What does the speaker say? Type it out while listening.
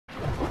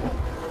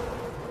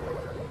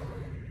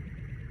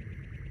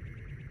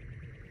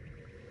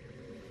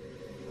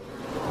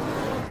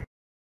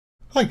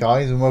Hi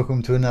guys, and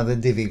welcome to another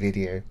Divi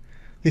video.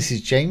 This is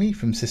Jamie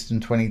from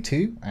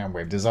System22 and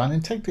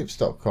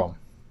webdesignandtechtips.com.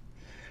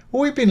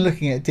 Well, we've been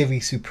looking at Divi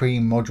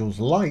Supreme Modules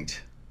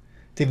Lite.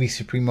 Divi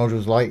Supreme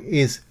Modules Lite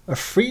is a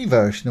free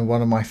version of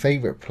one of my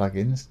favorite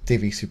plugins,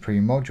 Divi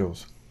Supreme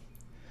Modules.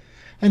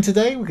 And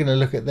today we're going to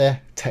look at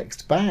their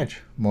text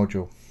badge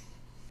module.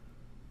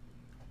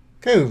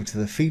 Go over to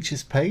the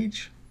features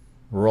page,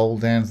 roll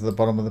down to the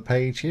bottom of the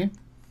page here,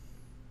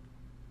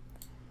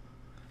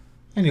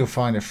 and you'll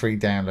find a free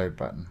download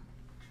button.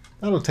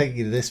 That'll take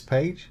you to this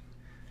page,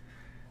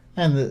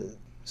 and the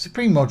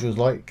Supreme Modules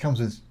Lite comes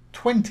with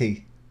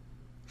 20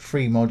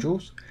 free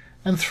modules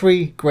and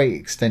 3 great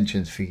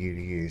extensions for you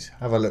to use.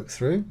 Have a look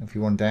through. If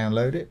you want to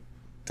download it,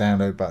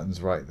 download button's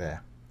right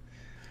there.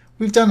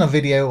 We've done a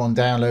video on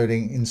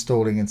downloading,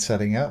 installing and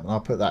setting up, and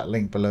I'll put that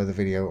link below the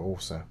video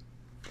also.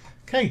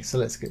 Okay, so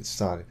let's get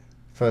started.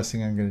 First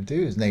thing I'm going to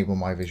do is enable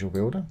my Visual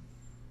Builder,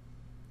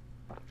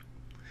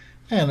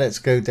 and let's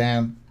go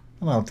down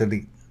and I'll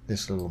delete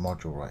this little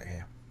module right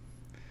here.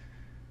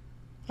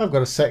 I've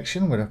got a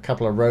section with a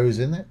couple of rows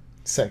in it.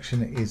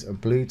 Section is a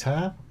blue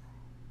tab,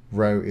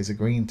 row is a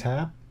green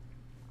tab,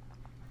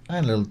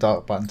 and a little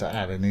dark button to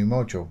add a new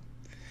module.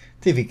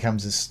 Divi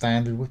comes as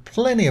standard with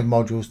plenty of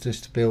modules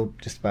just to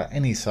build just about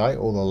any site,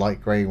 all the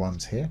light grey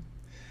ones here.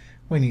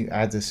 When you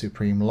add the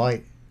Supreme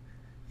Light,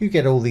 you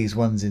get all these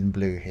ones in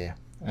blue here.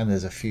 And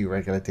there's a few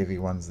regular Divi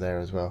ones there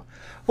as well.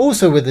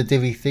 Also with the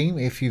Divi theme,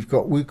 if you've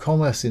got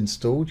WooCommerce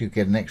installed, you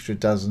get an extra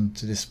dozen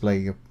to display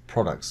your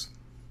products.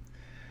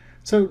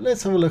 So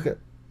let's have a look at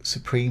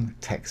Supreme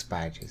text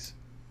badges.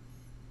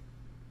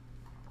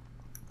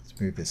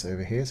 Let's move this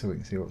over here so we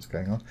can see what's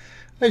going on.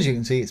 As you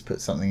can see, it's put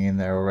something in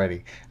there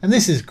already. And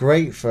this is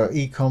great for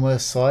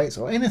e-commerce sites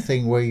or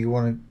anything where you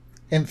want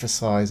to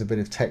emphasize a bit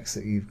of text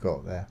that you've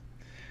got there.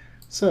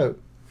 So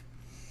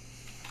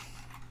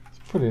let's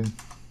put in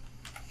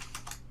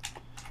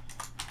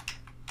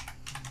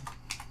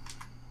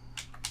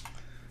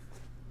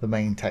the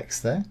main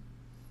text there.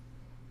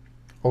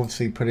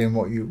 Obviously put in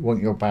what you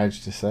want your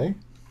badge to say.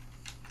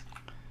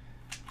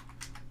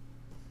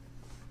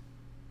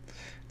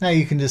 Now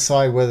you can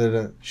decide whether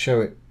to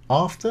show it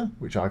after,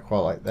 which I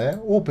quite like there,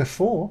 or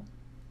before,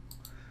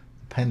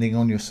 depending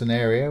on your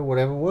scenario,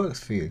 whatever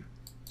works for you.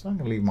 So I'm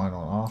going to leave mine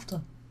on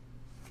after.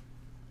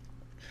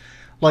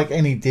 Like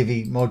any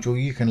Divi module,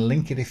 you can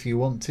link it if you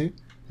want to,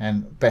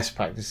 and best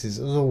practices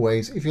as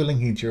always, if you're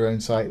linking to your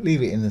own site,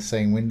 leave it in the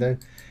same window.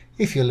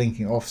 If you're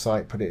linking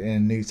off-site, put it in a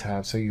new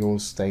tab so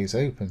yours stays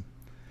open.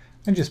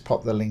 And just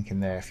pop the link in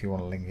there if you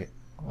want to link it.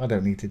 I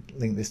don't need to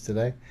link this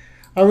today.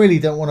 I really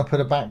don't want to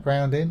put a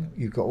background in.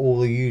 You've got all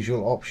the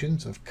usual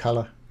options of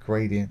color,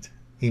 gradient,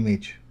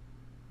 image,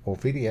 or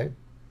video.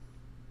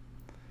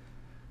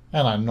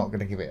 And I'm not going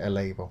to give it a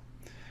label.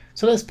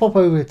 So let's pop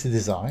over to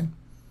design.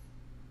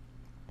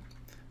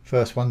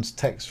 First one's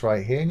text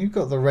right here, and you've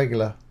got the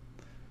regular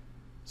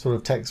sort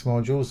of text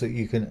modules that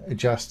you can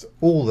adjust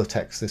all the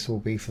text. This will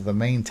be for the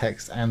main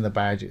text and the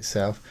badge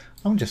itself.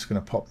 I'm just going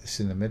to pop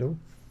this in the middle.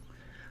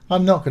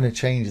 I'm not going to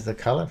change the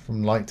color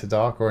from light to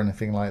dark or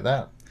anything like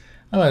that,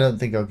 and I don't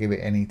think I'll give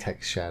it any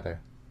text shadow.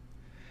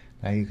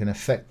 Now you can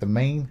affect the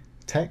main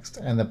text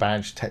and the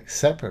badge text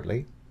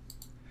separately.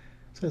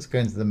 So let's go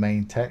into the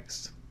main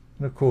text,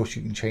 and of course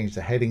you can change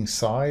the heading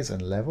size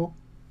and level,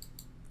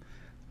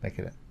 make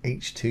it an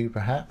H2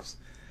 perhaps,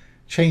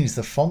 change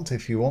the font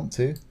if you want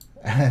to.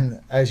 And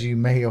as you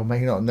may or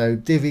may not know,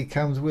 Divi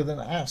comes with an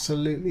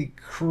absolutely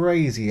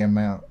crazy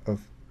amount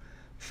of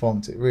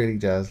fonts. It really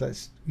does.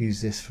 Let's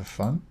use this for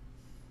fun.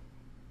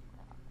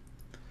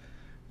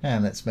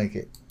 And let's make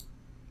it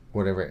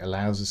whatever it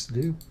allows us to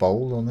do.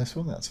 Bold on this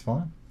one, that's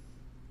fine.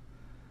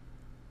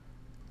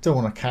 Don't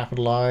want to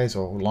capitalize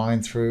or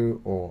line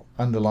through or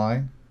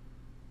underline.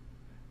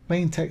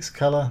 Main text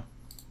color,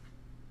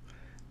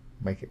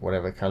 make it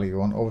whatever color you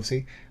want,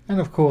 obviously. And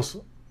of course,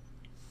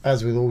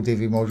 as with all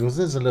Divi modules,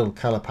 there's a little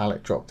color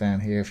palette drop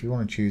down here if you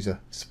want to choose a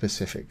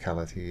specific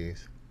color to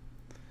use.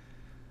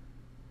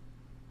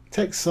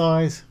 Text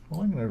size,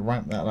 well, I'm going to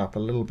ramp that up a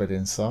little bit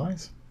in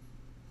size.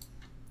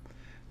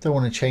 Don't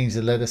want to change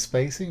the letter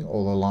spacing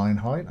or the line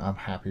height. I'm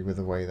happy with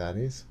the way that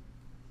is.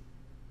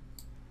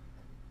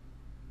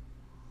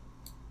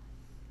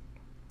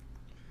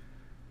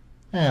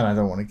 And I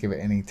don't want to give it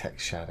any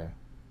text shadow.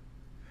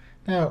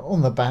 Now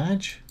on the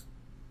badge,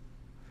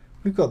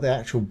 we've got the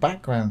actual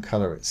background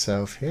color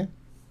itself here.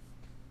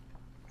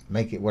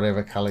 Make it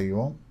whatever color you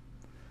want.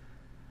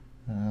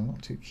 I'm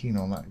not too keen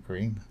on that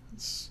green.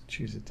 Let's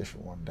choose a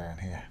different one down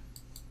here.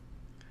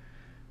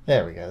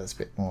 There we go, that's a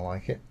bit more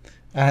like it.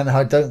 And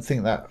I don't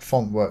think that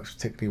font works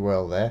particularly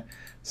well there.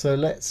 So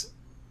let's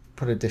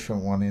put a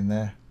different one in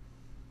there.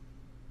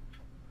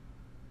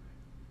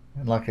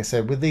 And like I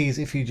said, with these,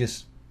 if you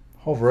just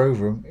hover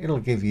over them, it'll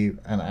give you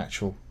an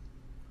actual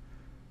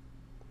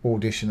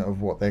audition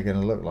of what they're going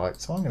to look like.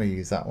 So I'm going to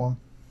use that one.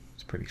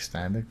 It's pretty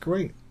standard.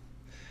 Great.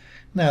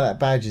 Now that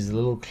badge is a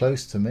little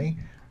close to me.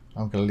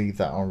 I'm going to leave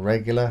that on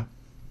regular.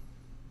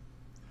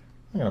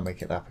 I'm going to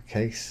make it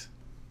uppercase.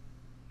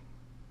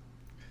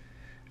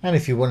 And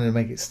if you wanted to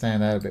make it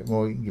stand out a bit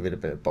more, you can give it a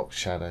bit of box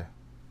shadow.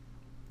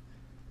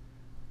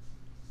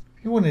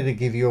 If you wanted to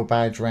give your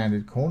badge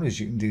rounded corners,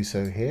 you can do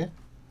so here.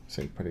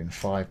 So you put in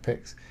 5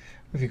 picks.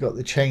 If you've got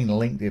the chain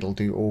linked, it'll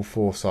do all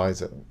 4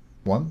 sides at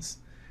once.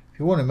 If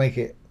you want to make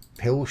it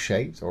pill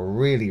shaped or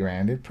really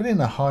rounded, put in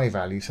a high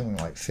value, something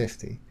like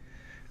 50.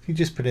 If you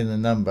just put in the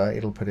number,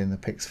 it'll put in the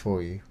picks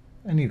for you.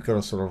 And you've got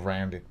a sort of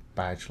rounded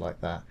badge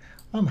like that.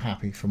 I'm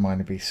happy for mine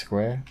to be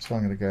square, so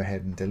I'm going to go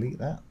ahead and delete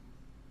that.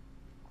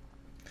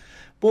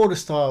 Border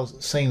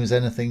styles, same as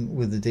anything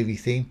with the Divi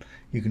theme.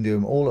 You can do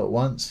them all at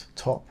once,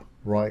 top,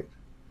 right,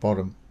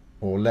 bottom,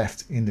 or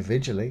left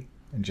individually,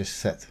 and just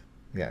set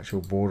the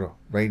actual border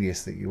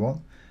radius that you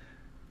want.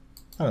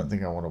 I don't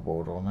think I want a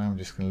border on there. I'm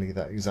just going to leave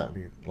that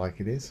exactly like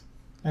it is,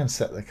 and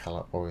set the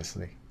color,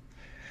 obviously.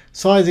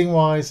 Sizing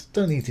wise,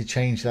 don't need to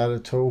change that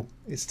at all.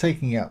 It's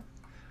taking up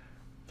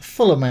the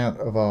full amount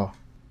of our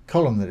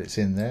column that it's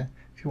in there.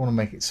 If you want to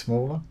make it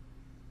smaller,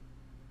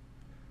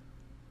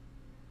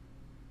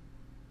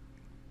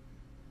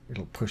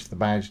 it'll push the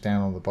badge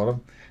down on the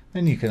bottom.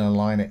 Then you can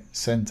align it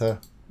center,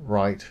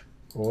 right,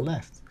 or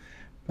left.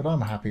 But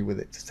I'm happy with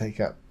it to take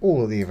up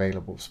all of the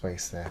available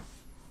space there.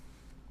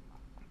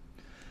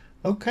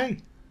 Okay.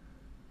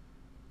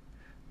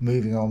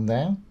 Moving on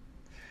down.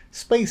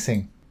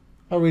 Spacing.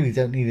 I really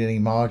don't need any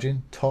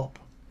margin, top,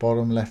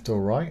 bottom, left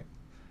or right,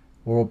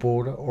 or a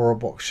border or a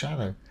box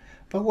shadow.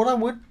 But what I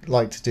would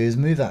like to do is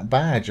move that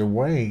badge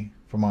away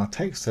from our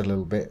text a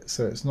little bit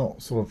so it's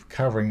not sort of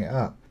covering it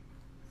up.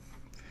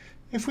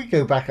 If we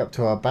go back up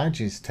to our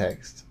badges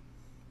text,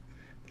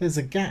 there's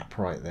a gap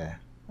right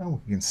there, and we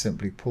can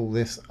simply pull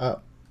this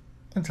up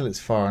until it's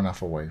far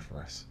enough away for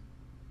us.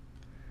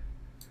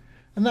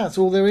 And that's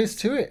all there is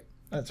to it.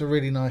 That's a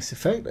really nice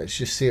effect. Let's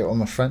just see it on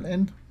the front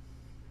end.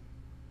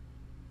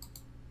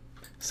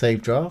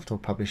 Save draft or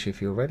publish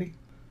if you're ready.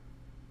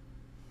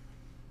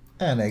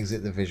 And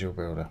exit the visual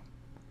builder.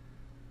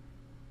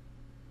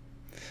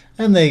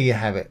 And there you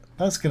have it.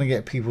 That's going to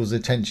get people's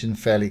attention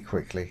fairly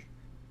quickly.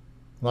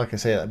 Like I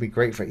say, that'd be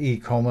great for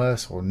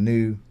e-commerce or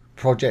new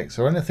projects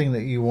or anything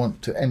that you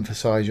want to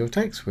emphasize your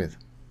text with.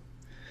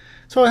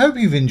 So I hope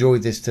you've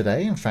enjoyed this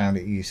today and found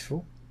it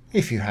useful.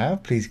 If you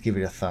have, please give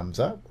it a thumbs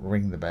up,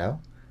 ring the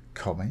bell,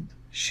 comment,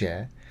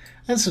 share,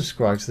 and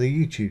subscribe to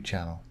the YouTube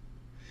channel.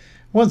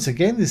 Once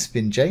again, this has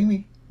been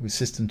Jamie with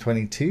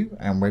System22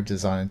 and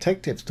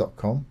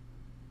webdesignandtechtips.com.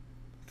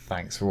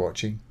 Thanks for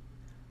watching.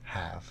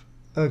 Have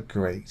a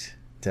great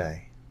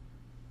day.